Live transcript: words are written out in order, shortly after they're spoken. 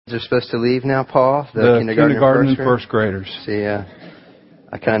They're supposed to leave now, Paul? The kindergarten and first graders. See,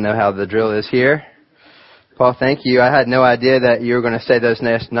 I kind of know how the drill is here. Paul, thank you. I had no idea that you were going to say those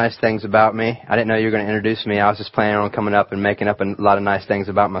nice things about me. I didn't know you were going to introduce me. I was just planning on coming up and making up a lot of nice things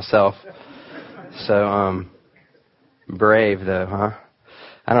about myself. So, brave though, huh?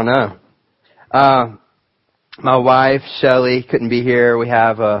 I don't know. My wife, Shelley, couldn't be here. We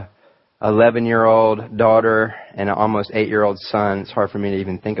have a 11-year-old daughter and an almost 8-year-old son. It's hard for me to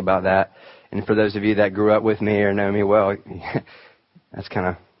even think about that. And for those of you that grew up with me or know me well, that's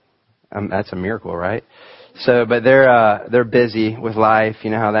that's a miracle, right? So, but they're busy with life. You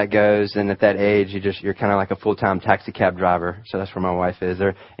know how that goes. And at that age, you're kind of like a full-time taxi cab driver. So that's where my wife is.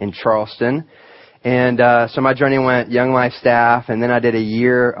 They're in Charleston. And, so my journey went Young Life staff. And then I did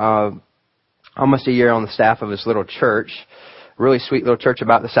almost a year on the staff of this little church. Really sweet little church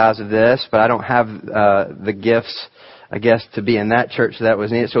about the size of this, but I don't have, the gifts, I guess, to be in that church that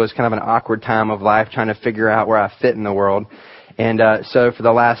was needed. So it was kind of an awkward time of life trying to figure out where I fit in the world. And so for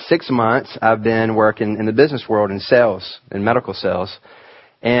the last 6 months, I've been working in the business world in sales, in medical sales.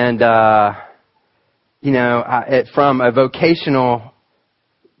 And, from a vocational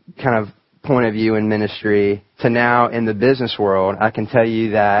kind of point of view in ministry to now in the business world, I can tell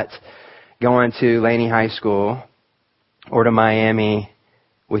you that going to Laney High School or to Miami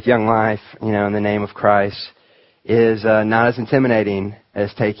with Young Life, in the name of Christ, is not as intimidating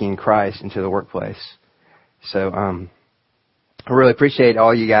as taking Christ into the workplace. So, I really appreciate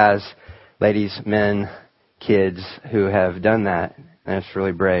all you guys, ladies, men, kids, who have done that. And it's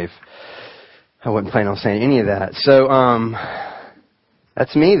really brave. I wasn't planning on saying any of that. So,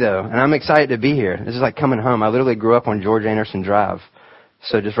 that's me though. And I'm excited to be here. This is like coming home. I literally grew up on George Anderson Drive.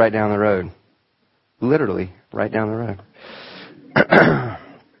 So just right down the road. Literally right down the road.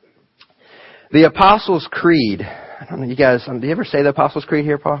 The Apostles' Creed. I don't know, you guys, do you ever say the Apostles' Creed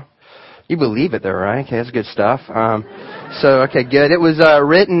here, Paul? You believe it though, right? Okay, that's good stuff. Okay, good. It was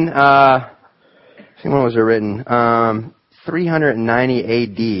written, when was it written? 390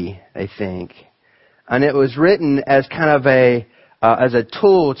 AD, I think. And it was written as kind of as a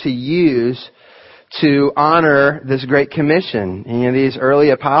tool to use to honor this great commission. And, these early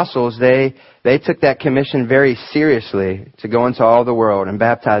apostles, they took that commission very seriously, to go into all the world and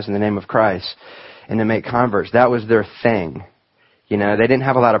baptize in the name of Christ and to make converts. That was their thing. They didn't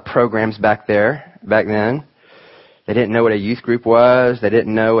have a lot of programs back then. They didn't know what a youth group was. They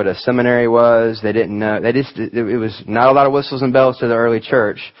didn't know what a seminary was. It was not a lot of whistles and bells to the early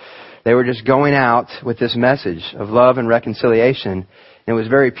church. They were just going out with this message of love and reconciliation. And it was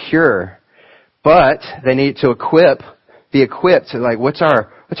very pure. But they needed to be equipped to, like, what's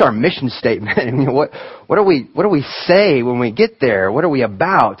our mission statement? What do we say when we get there? What are we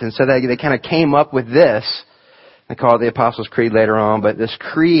about? And so they kind of came up with this. I call it the Apostles' Creed later on, but this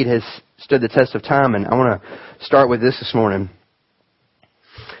creed has stood the test of time, and I want to start with this morning.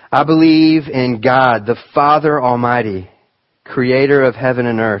 I believe in God, the Father Almighty, creator of heaven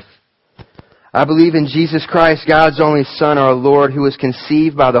and earth. I believe in Jesus Christ, God's only Son, our Lord, who was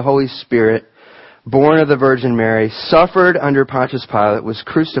conceived by the Holy Spirit, born of the Virgin Mary, suffered under Pontius Pilate, was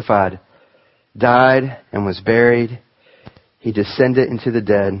crucified, died, and was buried. He descended into the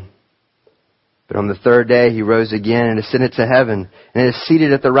dead. But on the third day he rose again and ascended to heaven, and is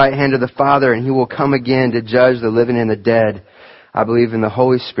seated at the right hand of the Father, and he will come again to judge the living and the dead. I believe in the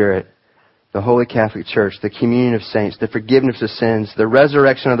Holy Spirit, the Holy Catholic Church, the communion of saints, the forgiveness of sins, the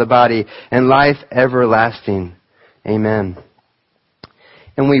resurrection of the body, and life everlasting. Amen.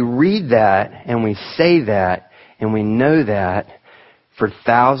 And we read that, and we say that, and we know that for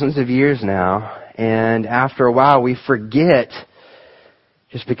thousands of years now. And after a while, we forget,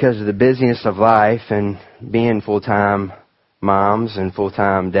 just because of the busyness of life and being full-time moms and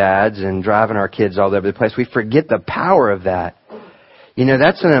full-time dads and driving our kids all over the place, we forget the power of that.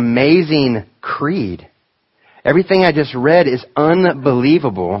 That's an amazing creed. Everything I just read is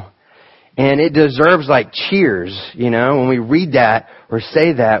unbelievable. And it deserves like cheers, when we read that or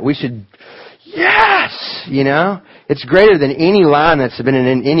say that, we should, yes, It's greater than any line that's been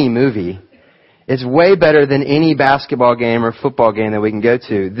in any movie. It's way better than any basketball game or football game that we can go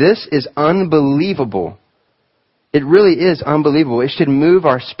to. This is unbelievable. It really is unbelievable. It should move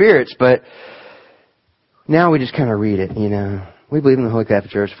our spirits, but now we just kind of read it, We believe in the Holy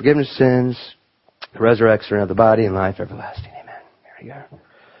Catholic Church, forgiveness of sins, the resurrection of the body, and life everlasting. Amen. There we go.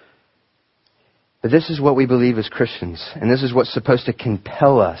 But this is what we believe as Christians. And this is what's supposed to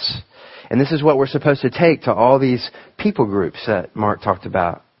compel us. And this is what we're supposed to take to all these people groups that Mark talked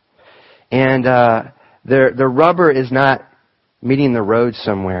about. And the rubber is not meeting the road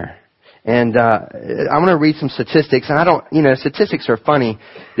somewhere. And I'm going to read some statistics. And statistics are funny.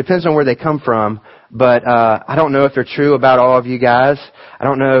 It depends on where they come from. But I don't know if they're true about all of you guys. I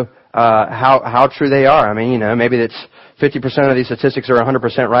don't know how true they are. I mean, maybe it's 50% of these statistics are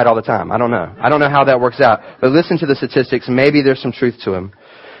 100% right all the time. I don't know. I don't know how that works out. But listen to the statistics. Maybe there's some truth to them.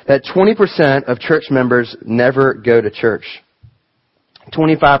 That 20% of church members never go to church.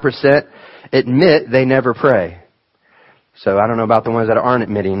 25% admit they never pray. So I don't know about the ones that aren't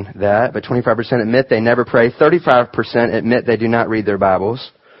admitting that, but 25% admit they never pray. 35% admit they do not read their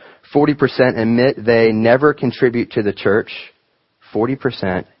Bibles. 40% admit they never contribute to the church.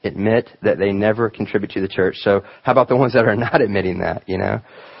 40% admit that they never contribute to the church. So how about the ones that are not admitting that,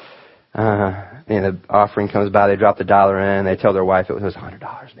 the offering comes by, they drop the $1 in, they tell their wife it was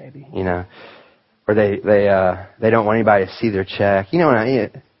 $100 maybe, or they don't want anybody to see their check.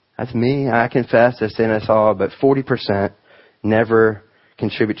 That's me. I confess that's in us all, but 40% never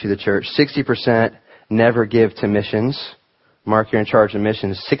contribute to the church. 60% never give to missions. Mark, you're in charge of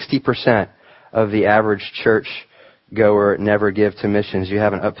missions. 60% of the average church goer never give to missions. You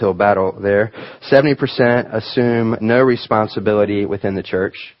have an uphill battle there. 70% assume no responsibility within the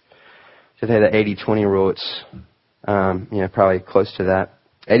church. So they have the 80-20 rule. It's, probably close to that.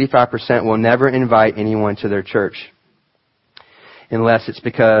 85% will never invite anyone to their church unless it's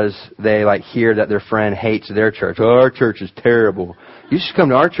because they hear that their friend hates their church. Oh, our church is terrible. You should come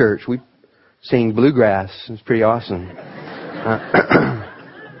to our church. We sing bluegrass. It's pretty awesome.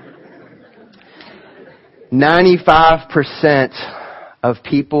 95% of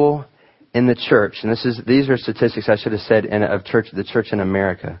people in the church, and these are statistics I should have said of the church in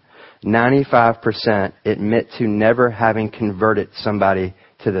America. 95% admit to never having converted somebody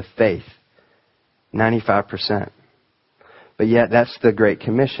to the faith. 95%. But yet that's the Great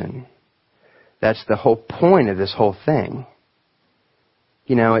Commission. That's the whole point of this whole thing.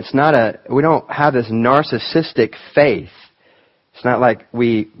 We don't have this narcissistic faith. It's not like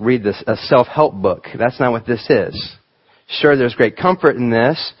we read a self-help book. That's not what this is. Sure, there's great comfort in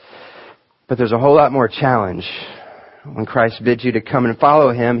this, but there's a whole lot more challenge. When Christ bids you to come and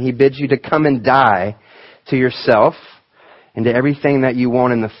follow Him, He bids you to come and die to yourself and to everything that you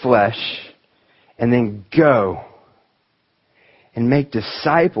want in the flesh, and then go and make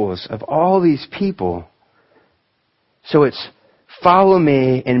disciples of all these people. So it's follow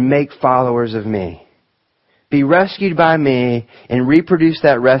me and make followers of me. Be rescued by me and reproduce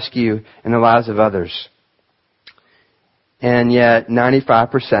that rescue in the lives of others. And yet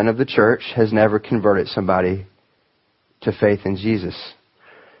 95% of the church has never converted somebody to faith in Jesus.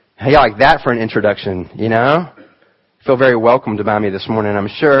 How you like that for an introduction, Feel very welcomed by me this morning, I'm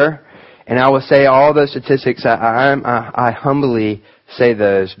sure. And I will say all those statistics, I humbly say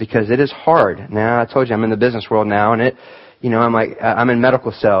those because it is hard. Now, I told you I'm in the business world now, and I'm in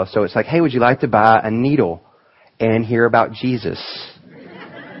medical sales. So it's like, hey, would you like to buy a needle and hear about Jesus?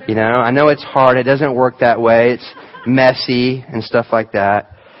 I know it's hard. It doesn't work that way. It's messy and stuff like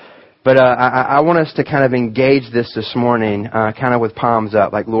that. But I want us to kind of engage this morning, kind of with palms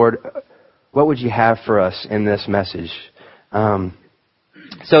up. Like, Lord, what would you have for us in this message?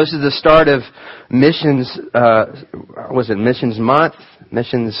 So this is the start of missions, Missions Month?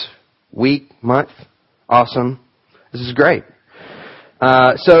 Missions Week, Month? Awesome. This is great.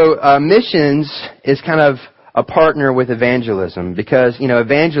 So missions is kind of a partner with evangelism because,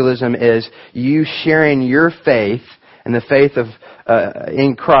 evangelism is you sharing your faith and the faith of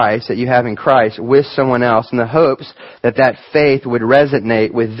in Christ, that you have in Christ, with someone else in the hopes that faith would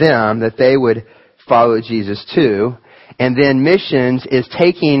resonate with them, that they would follow Jesus too. And then missions is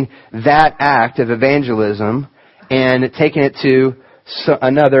taking that act of evangelism and taking it to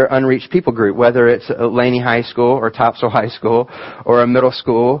another unreached people group, whether it's Laney High School or Topsail High School or a middle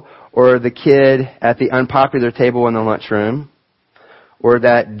school or the kid at the unpopular table in the lunchroom or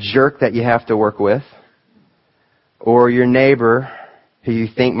that jerk that you have to work with or your neighbor who you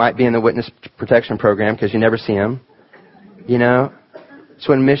think might be in the witness protection program because you never see him. That's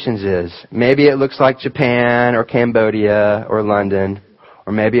what missions is. Maybe it looks like Japan or Cambodia or London,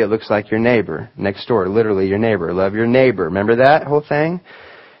 or maybe it looks like your neighbor next door, literally your neighbor. Love your neighbor. Remember that whole thing?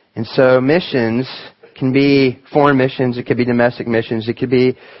 And so missions can be foreign missions. It could be domestic missions. It could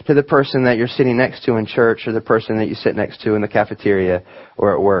be to the person that you're sitting next to in church or the person that you sit next to in the cafeteria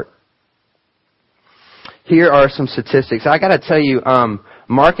or at work. Here are some statistics. I got to tell you,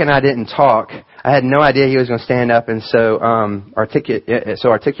 Mark and I didn't talk. I had no idea he was going to stand up and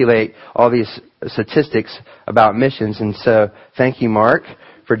articulate all these statistics about missions. And so thank you, Mark,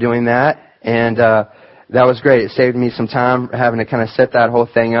 for doing that. And That was great. It saved me some time having to kind of set that whole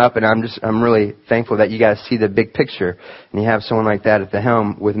thing up, and I'm really thankful that you guys see the big picture and you have someone like that at the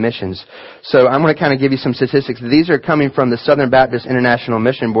helm with missions. So I'm going to kind of give you some statistics. These are coming from the Southern Baptist International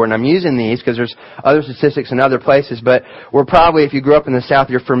Mission Board, and I'm using these because there's other statistics in other places, but we're probably, if you grew up in the South,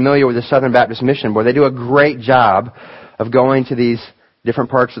 you're familiar with the Southern Baptist Mission Board. They do a great job of going to these different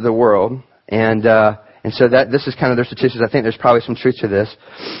parts of the world, and so that this is kind of their statistics. I think there's probably some truth to this.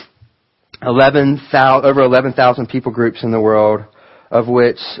 Over 11,000 people groups in the world, of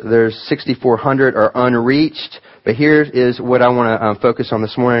which there's 6,400 are unreached. But here is what I want to focus on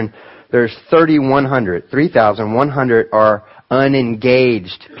this morning. There's 3,100 are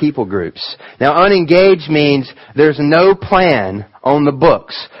unengaged people groups. Now, unengaged means there's no plan on the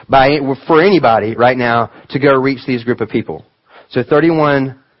books for anybody right now to go reach these group of people. So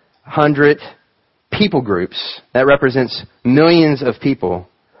 3,100 people groups, that represents millions of people.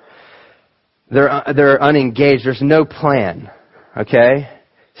 They're unengaged. There's no plan. Okay?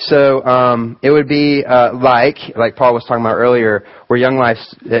 So, it would be, like Paul was talking about earlier, where Young Life,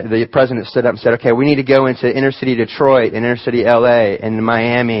 the president stood up and said, okay, we need to go into inner city Detroit and inner city LA and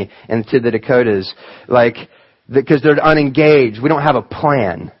Miami and to the Dakotas. Because they're unengaged. We don't have a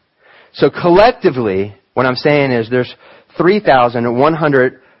plan. So collectively, what I'm saying is there's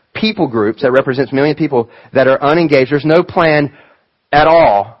 3,100 people groups that represents a million people that are unengaged. There's no plan at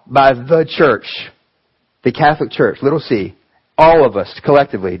all by the church, the Catholic Church, little c, all of us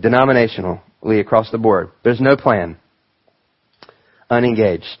collectively, denominationally across the board. There's no plan.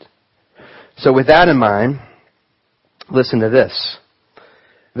 Unengaged. So with that in mind, listen to this.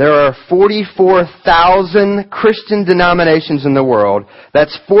 There are 44,000 Christian denominations in the world.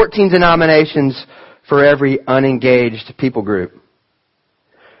 That's 14 denominations for every unengaged people group.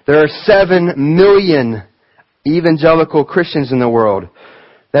 There are 7 million evangelical Christians in the world.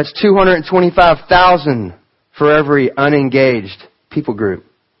 That's 225,000 for every unengaged people group.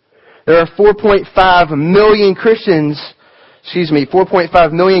 There are 4.5 million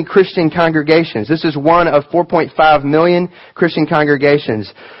Christian congregations. This is one of 4.5 million Christian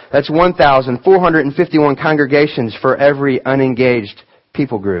congregations. That's 1,451 congregations for every unengaged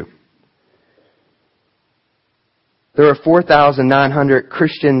people group. There are 4,900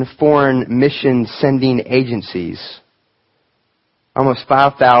 Christian foreign mission sending agencies. Almost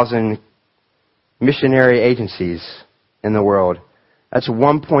 5,000 missionary agencies in the world. That's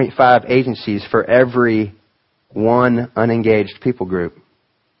 1.5 agencies for every one unengaged people group.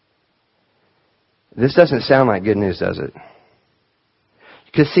 This doesn't sound like good news, does it?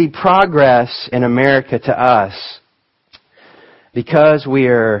 Because see, progress in America to us, because we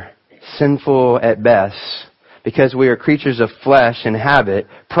are sinful at best, because we are creatures of flesh and habit,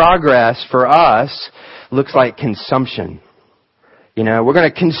 progress for us looks like consumption. You know, we're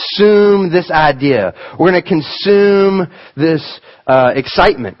going to consume this idea. We're going to consume this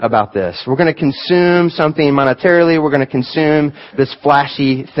excitement about this. We're going to consume something monetarily. We're going to consume this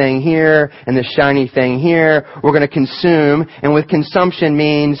flashy thing here and this shiny thing here. We're going to consume, and with consumption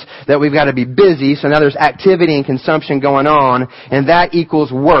means that we've got to be busy. So now there's activity and consumption going on, and that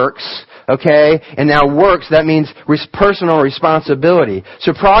equals works. Okay? And now works, that means personal responsibility.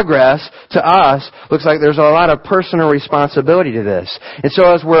 So progress to us looks like there's a lot of personal responsibility to this. And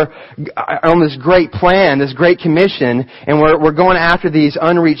so as we're on this great plan, this great commission, and we're going after these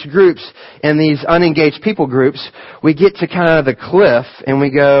unreached groups and these unengaged people groups, we get to kind of the cliff and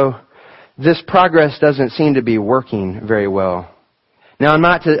we go, this progress doesn't seem to be working very well. Now, I'm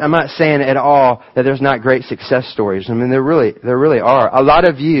not saying at all that there's not great success stories. I mean, there really are. A lot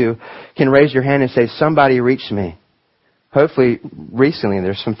of you can raise your hand and say, somebody reached me. Hopefully, recently,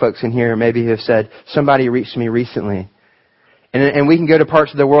 there's some folks in here maybe who have said, somebody reached me recently. And we can go to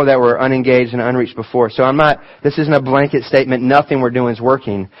parts of the world that were unengaged and unreached before. So this isn't a blanket statement, nothing we're doing is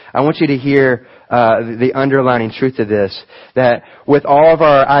working. I want you to hear the underlining truth of this, that with all of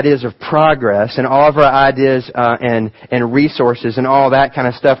our ideas of progress and all of our ideas and resources and all that kind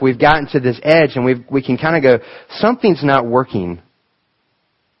of stuff, we've gotten to this edge and we can kind of go, something's not working.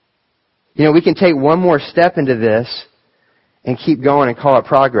 You know, we can take one more step into this and keep going and call it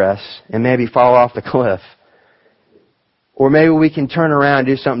progress and maybe fall off the cliff. Or maybe we can turn around and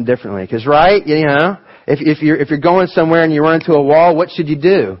do something differently. Because, right, you know, if you're going somewhere and you run into a wall, what should you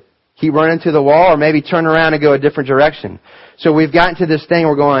do? Keep running into the wall, or maybe turn around and go a different direction. So we've gotten to this thing,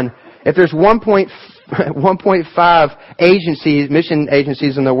 we're going, if there's 1.5 agencies, mission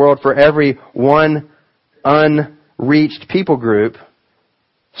agencies in the world for every one unreached people group,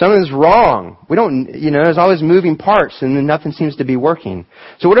 something's wrong. There's always moving parts and then nothing seems to be working.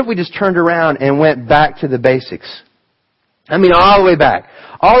 So what if we just turned around and went back to the basics? I mean, all the way back.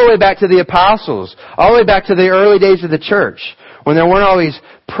 All the way back to the apostles. All the way back to the early days of the church. When there weren't all these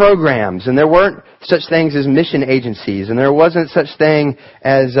programs, and there weren't such things as mission agencies, and there wasn't such thing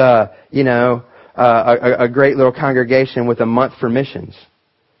as, a great little congregation with a month for missions.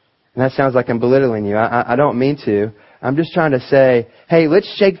 And that sounds like I'm belittling you. I don't mean to. I'm just trying to say, hey, let's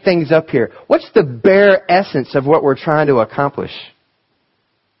shake things up here. What's the bare essence of what we're trying to accomplish?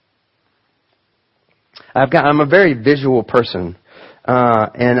 I'm a very visual person,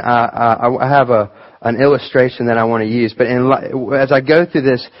 and I have an illustration that I want to use. But as I go through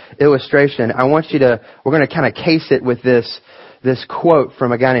this illustration, we're going to kind of case it with this quote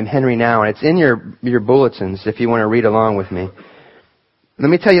from a guy named Henry Nouwen. It's in your bulletins if you want to read along with me. Let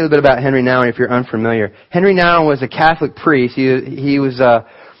me tell you a little bit about Henry Nouwen if you're unfamiliar. Henry Nouwen was a Catholic priest. He was a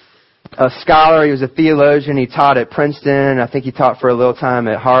scholar. He was a theologian. He taught at Princeton. I think he taught for a little time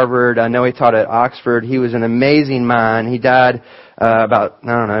at Harvard. I know he taught at Oxford. He was an amazing mind. He died about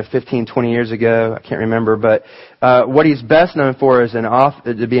 15, 20 years ago. I can't remember. But what he's best known for is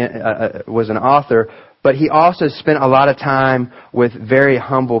was an author. But he also spent a lot of time with very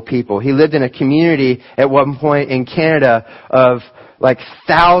humble people. He lived in a community at one point in Canada of like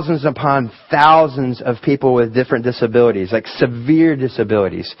thousands upon thousands of people with different disabilities, like severe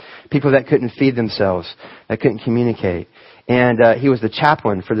disabilities, people that couldn't feed themselves, that couldn't communicate. And he was the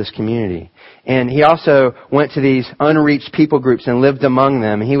chaplain for this community. And he also went to these unreached people groups and lived among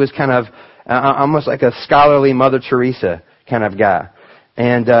them. He was kind of almost like a scholarly Mother Teresa kind of guy.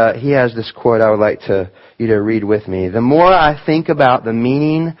 And he has this quote I would like you to read with me. The more I think about the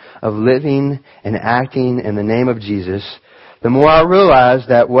meaning of living and acting in the name of Jesus, the more I realize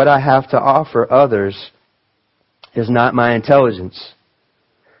that what I have to offer others is not my intelligence.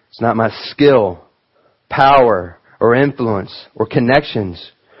 It's not my skill, power, or influence, or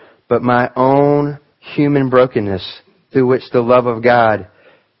connections, but my own human brokenness through which the love of God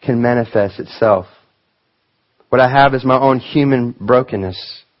can manifest itself. What I have is my own human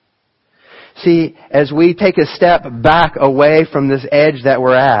brokenness. See, as we take a step back away from this edge that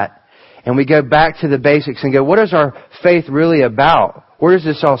we're at, and we go back to the basics and go, what is our faith really about? Where does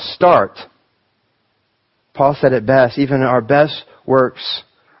this all start? Paul said it best, even our best works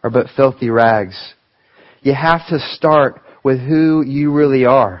are but filthy rags. You have to start with who you really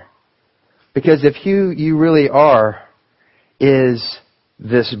are. Because if who you really are is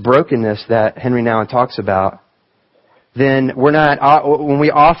this brokenness that Henry Nouwen talks about, then when we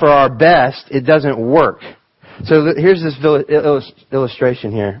offer our best, it doesn't work. So here's this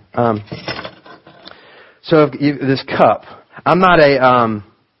illustration here. This cup. I'm not a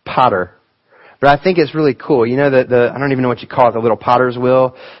potter, but I think it's really cool. You know I don't even know what you call it, the little potter's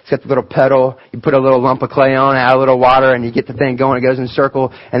wheel. It's got the little pedal. You put a little lump of clay on, add a little water, and you get the thing going. It goes in a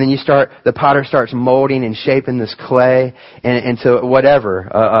circle, and then the potter starts molding and shaping this clay into whatever,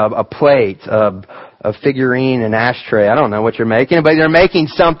 a plate, a figurine, an ashtray. I don't know what you're making, but they're making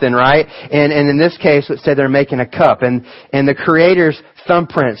something, right? And in this case, let's say they're making a cup, and the creator's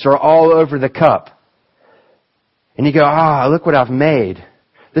thumbprints are all over the cup. And you go, look what I've made.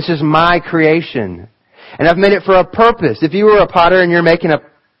 This is my creation. And I've made it for a purpose. If you were a potter and you're making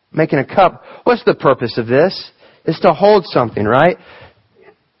a cup, what's the purpose of this? It's to hold something, right?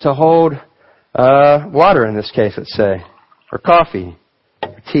 To hold water in this case, let's say, or coffee,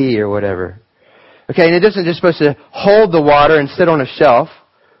 or tea, or whatever. Okay, and it isn't just supposed to hold the water and sit on a shelf.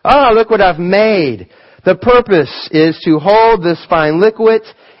 Look what I've made. The purpose is to hold this fine liquid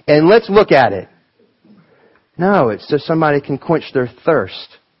and let's look at it. No, it's so somebody can quench their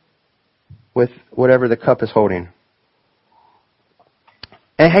thirst with whatever the cup is holding.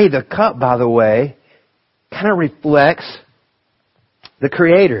 And hey, the cup, by the way, kind of reflects the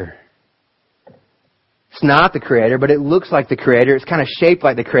Creator. It's not the Creator, but it looks like the Creator. It's kind of shaped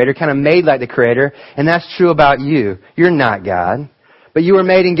like the Creator, kind of made like the Creator. And that's true about you. You're not God, but you were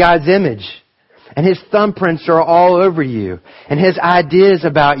made in God's image. And His thumbprints are all over you. And His ideas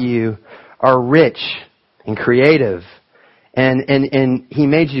about you are rich and creative. And He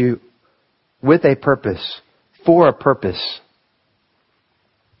made you with a purpose, for a purpose.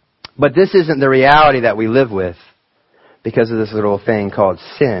 But this isn't the reality that we live with because of this little thing called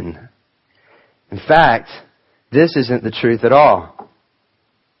sin. In fact, this isn't the truth at all.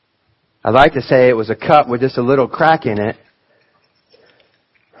 I'd like to say it was a cup with just a little crack in it.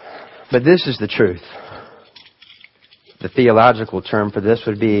 But this is the truth. The theological term for this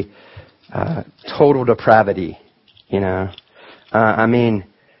would be total depravity.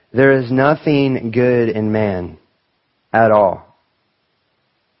 There is nothing good in man at all.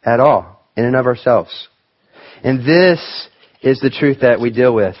 At all. In and of ourselves. And this is the truth that we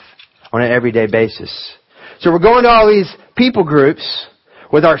deal with on an everyday basis. So we're going to all these people groups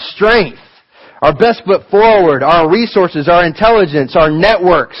with our strength, our best foot forward, our resources, our intelligence, our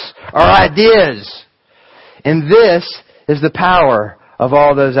networks, our ideas. And this is the power of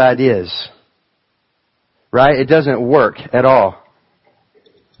all those ideas. Right? It doesn't work at all.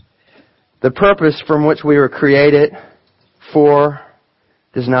 The purpose from which we were created for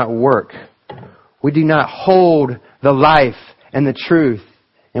does not work. We do not hold the life and the truth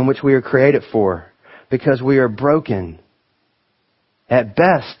in which we are created for because we are broken. At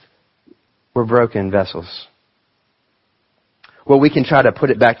best, we're broken vessels. Well, we can try to put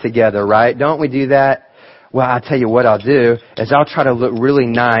it back together, right? Don't we do that? Well, I'll tell you what I'll do is I'll try to look really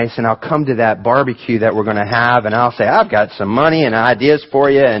nice and I'll come to that barbecue that we're going to have and I'll say, I've got some money and ideas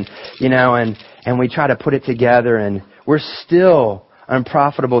for you and we try to put it together and we're still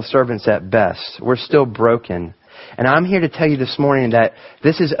unprofitable servants at best. We're still broken. And I'm here to tell you this morning that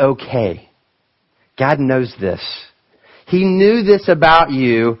this is okay. God knows this. He knew this about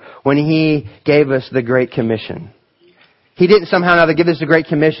you when He gave us the Great Commission. He didn't somehow or another give us the Great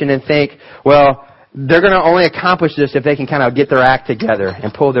Commission and think, well, they're going to only accomplish this if they can kind of get their act together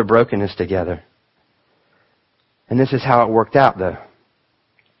and pull their brokenness together. And this is how it worked out, though.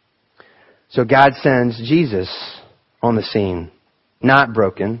 So God sends Jesus on the scene, not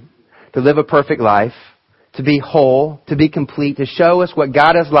broken, to live a perfect life, to be whole, to be complete, to show us what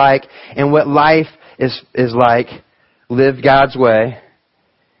God is like and what life is like, lived God's way.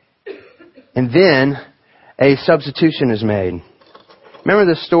 And then a substitution is made.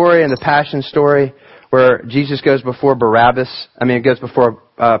 Remember the story in the Passion story where Jesus goes before goes before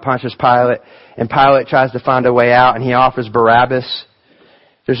Pontius Pilate, and Pilate tries to find a way out, and he offers Barabbas.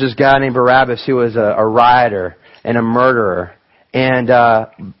 There's this guy named Barabbas who was a rioter and a murderer. And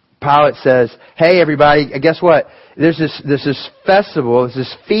Pilate says, hey, everybody, guess what? There's this festival, there's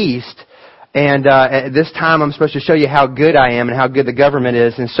this feast, and at this time I'm supposed to show you how good I am and how good the government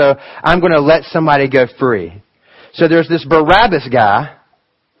is, and so I'm going to let somebody go free. So there's this Barabbas guy,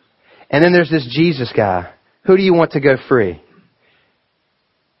 and then there's this Jesus guy. Who do you want to go free?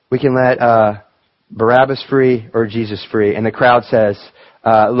 We can let Barabbas free or Jesus free. And the crowd says,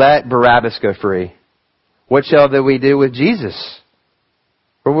 let Barabbas go free. What shall we do with Jesus?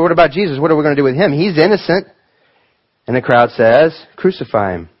 Or what about Jesus? What are we going to do with Him? He's innocent. And the crowd says,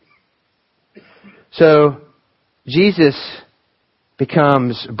 crucify Him. So Jesus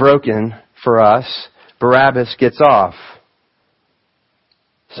becomes broken for us. Barabbas gets off.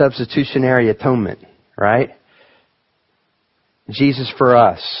 Substitutionary atonement, right? Jesus for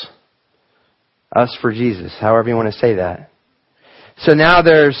us. Us for Jesus, however you want to say that. So now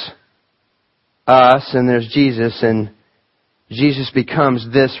there's us and there's Jesus, and Jesus becomes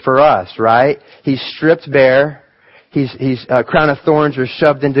this for us, right? He's stripped bare. He's a crown of thorns are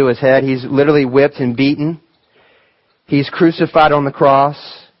shoved into His head. He's literally whipped and beaten. He's crucified on the cross.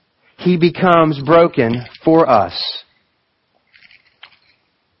 He becomes broken for us.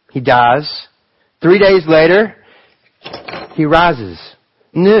 He dies. 3 days later, He rises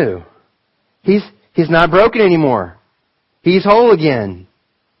new. He's not broken anymore. He's whole again.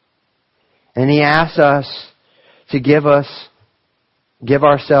 And He asks us to give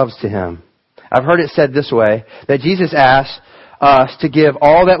ourselves to Him. I've heard it said this way, that Jesus asks us to give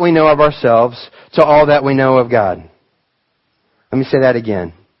all that we know of ourselves to all that we know of God. Let me say that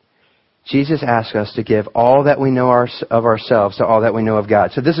again. Jesus asks us to give all that we know of ourselves to all that we know of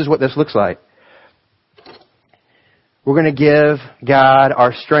God. So this is what this looks like. We're going to give God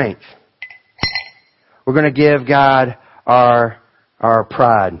our strength. We're going to give God our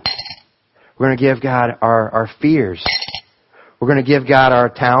pride. We're going to give God our fears. We're going to give God our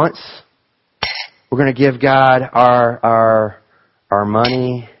talents. We're going to give God our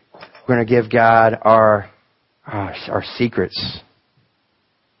money. We're going to give God our secrets.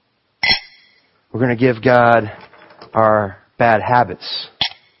 We're going to give God our bad habits.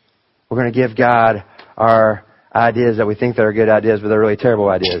 We're going to give God our ideas that we think that are good ideas, but they're really terrible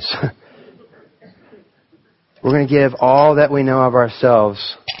ideas. We're going to give all that we know of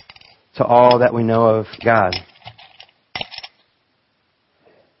ourselves to all that we know of God.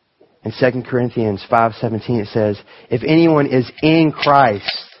 In 2 Corinthians 5:17 it says, if anyone is in Christ,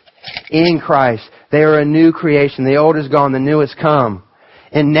 they are a new creation. The old is gone, the new has come.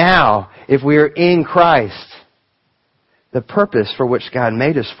 And now, if we are in Christ, the purpose for which God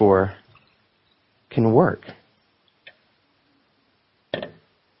made us for can work.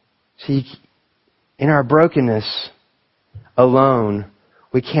 See, in our brokenness alone,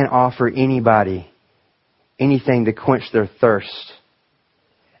 we can't offer anybody anything to quench their thirst.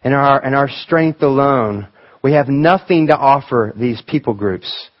 In our strength alone, we have nothing to offer these people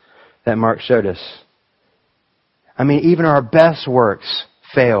groups that Mark showed us. I mean, even our best works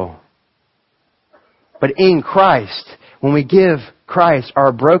fail. But in Christ, when we give Christ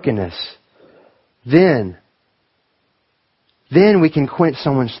our brokenness, then we can quench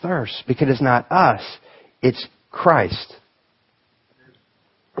someone's thirst, because it's not us, it's Christ.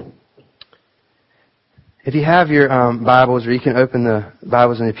 If you have your Bibles, or you can open the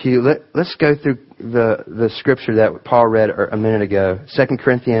Bibles in the pew, let's go through the scripture that Paul read a minute ago, 2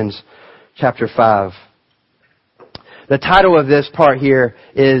 Corinthians chapter 5. The title of this part here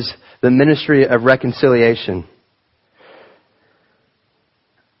is the ministry of reconciliation.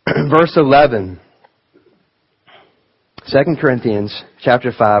 Verse 11. 2 Corinthians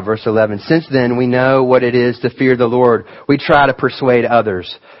chapter 5, verse 11. Since then we know what it is to fear the Lord. We try to persuade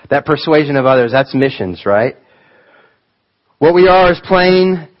others. That persuasion of others, that's missions, right? What we are is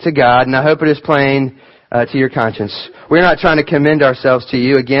plain to God, and I hope it is plain to your conscience. We're not trying to commend ourselves to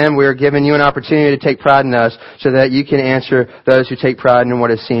you. Again, we're giving you an opportunity to take pride in us so that you can answer those who take pride in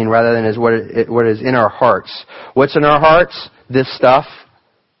what is seen rather than what is in our hearts. What's in our hearts? This stuff.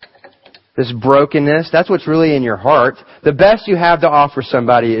 This brokenness. That's what's really in your heart. The best you have to offer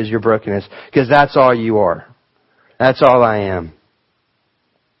somebody is your brokenness, because that's all you are. That's all I am.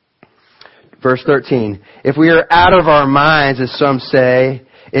 Verse 13. If we are out of our minds, as some say,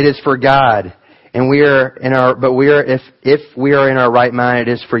 it is for God. And if we are in our right mind,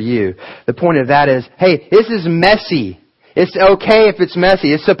 it is for you. The point of that is, hey, this is messy. It's okay if it's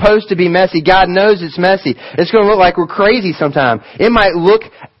messy. It's supposed to be messy. God knows it's messy. It's going to look like we're crazy sometime. It might look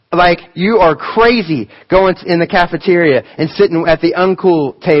like you are crazy going in the cafeteria and sitting at the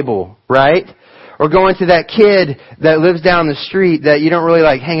uncool table, right? Or going to that kid that lives down the street that you don't really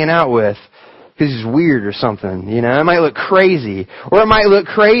like hanging out with because he's weird or something, you know? It might look crazy. Or it might look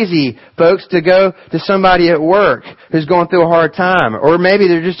crazy, folks, to go to somebody at work who's going through a hard time. Or maybe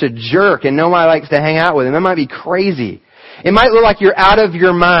they're just a jerk and nobody likes to hang out with them. That might be crazy. It might look like you're out of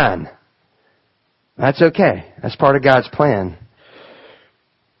your mind. That's okay. That's part of God's plan.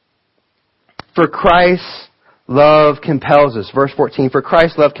 For Christ's love compels us. Verse 14, for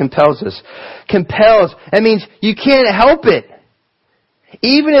Christ's love compels us. Compels, that means you can't help it.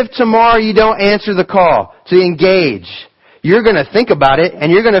 Even if tomorrow you don't answer the call to engage, you're going to think about it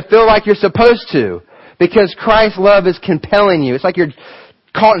and you're going to feel like you're supposed to, because Christ's love is compelling you. It's like you're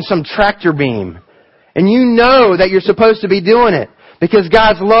caught in some tractor beam and you know that you're supposed to be doing it because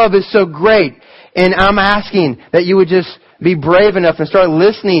God's love is so great. And I'm asking that you would just be brave enough and start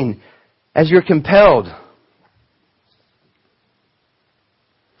listening as you're compelled.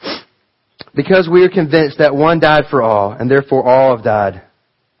 Because we are convinced that one died for all, and therefore all have died.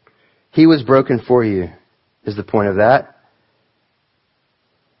 He was broken for you, is the point of that.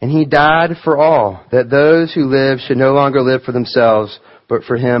 And He died for all, that those who live should no longer live for themselves, but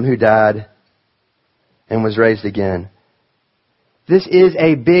for Him who died and was raised again. This is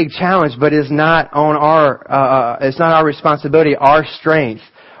a big challenge, but it's not on it's not our responsibility, our strength,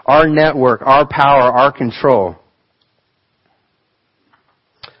 our network, our power, our control.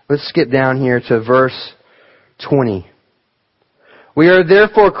 Let's skip down here to verse 20. We are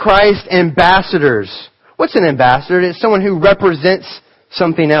therefore Christ's ambassadors. What's an ambassador? It's someone who represents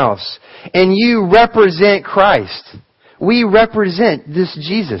something else. And you represent Christ. We represent this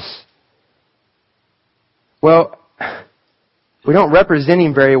Jesus. Well, we don't represent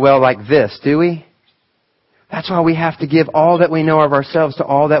Him very well like this, do we? That's why we have to give all that we know of ourselves to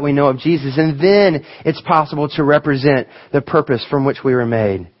all that we know of Jesus. And then it's possible to represent the purpose from which we were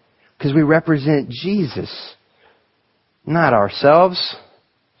made. Because we represent Jesus, not ourselves.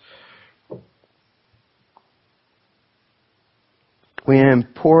 We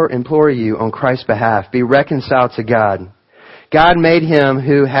implore you on Christ's behalf, be reconciled to God. God made Him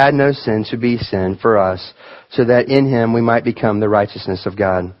who had no sin to be sin for us, so that in Him we might become the righteousness of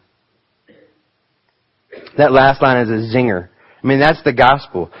God. That last line is a zinger. I mean, that's the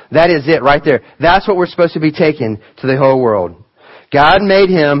gospel. That is it right there. That's what we're supposed to be taking to the whole world. God made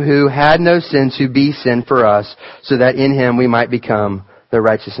Him who had no sin to be sin for us, so that in Him we might become the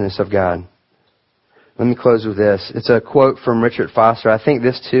righteousness of God. Let me close with this. It's a quote from Richard Foster. I think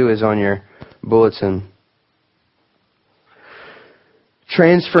this too is on your bulletin.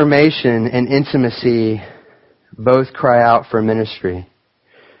 Transformation and intimacy both cry out for ministry.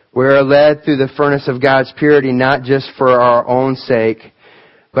 We are led through the furnace of God's purity, not just for our own sake,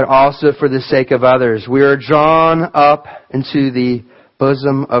 but also for the sake of others. We are drawn up into the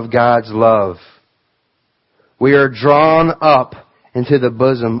bosom of God's love. We are drawn up into the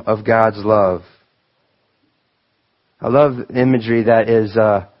bosom of God's love. I love imagery that is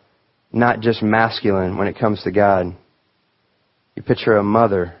not just masculine when it comes to God. You picture a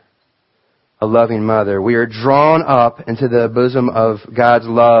mother a loving mother. We are drawn up into the bosom of God's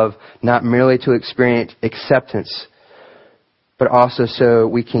love, not merely to experience acceptance, but also so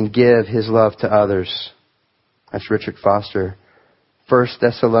we can give His love to others. That's Richard Foster. 1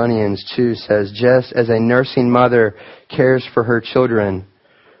 Thessalonians 2 says, just as a nursing mother cares for her children,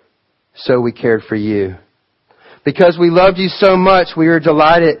 so we cared for you. Because we loved you so much, we are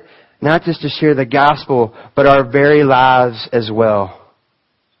delighted not just to share the gospel, but our very lives as well.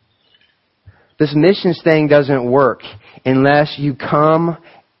 This missions thing doesn't work unless you come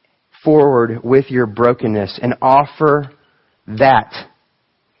forward with your brokenness and offer that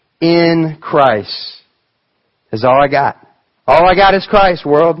in Christ. Is all I got. All I got is Christ,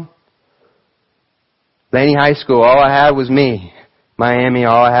 world. Laney High School, all I had was me. Miami,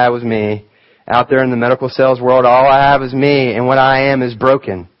 all I had was me. Out there in the medical sales world, all I have is me, and what I am is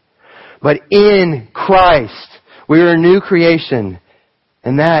broken. But in Christ, we are a new creation,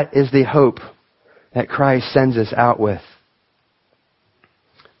 and that is the hope that Christ sends us out with.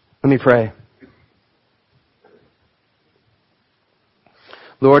 Let me pray.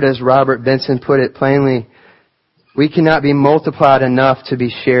 Lord, as Robert Benson put it plainly, we cannot be multiplied enough to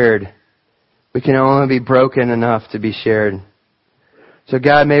be shared. We can only be broken enough to be shared. So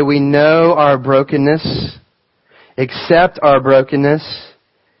God, may we know our brokenness, accept our brokenness,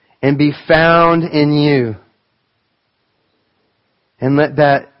 and be found in You. And let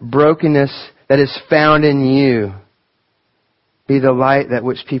that brokenness that is found in You be the light that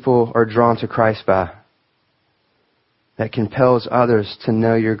which people are drawn to Christ by, that compels others to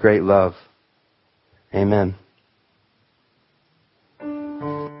know Your great love. Amen.